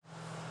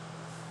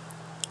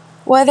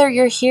Whether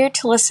you're here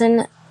to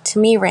listen to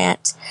me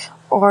rant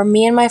or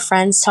me and my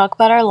friends talk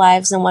about our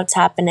lives and what's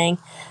happening,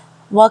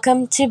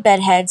 welcome to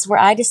Bedheads, where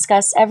I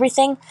discuss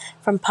everything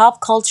from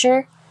pop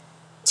culture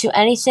to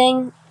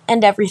anything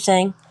and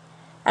everything.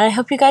 And I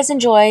hope you guys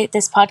enjoy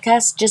this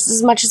podcast just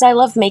as much as I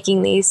love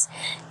making these.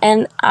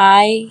 And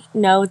I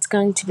know it's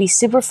going to be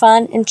super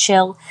fun and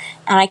chill,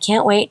 and I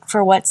can't wait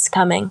for what's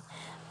coming.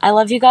 I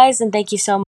love you guys, and thank you so much.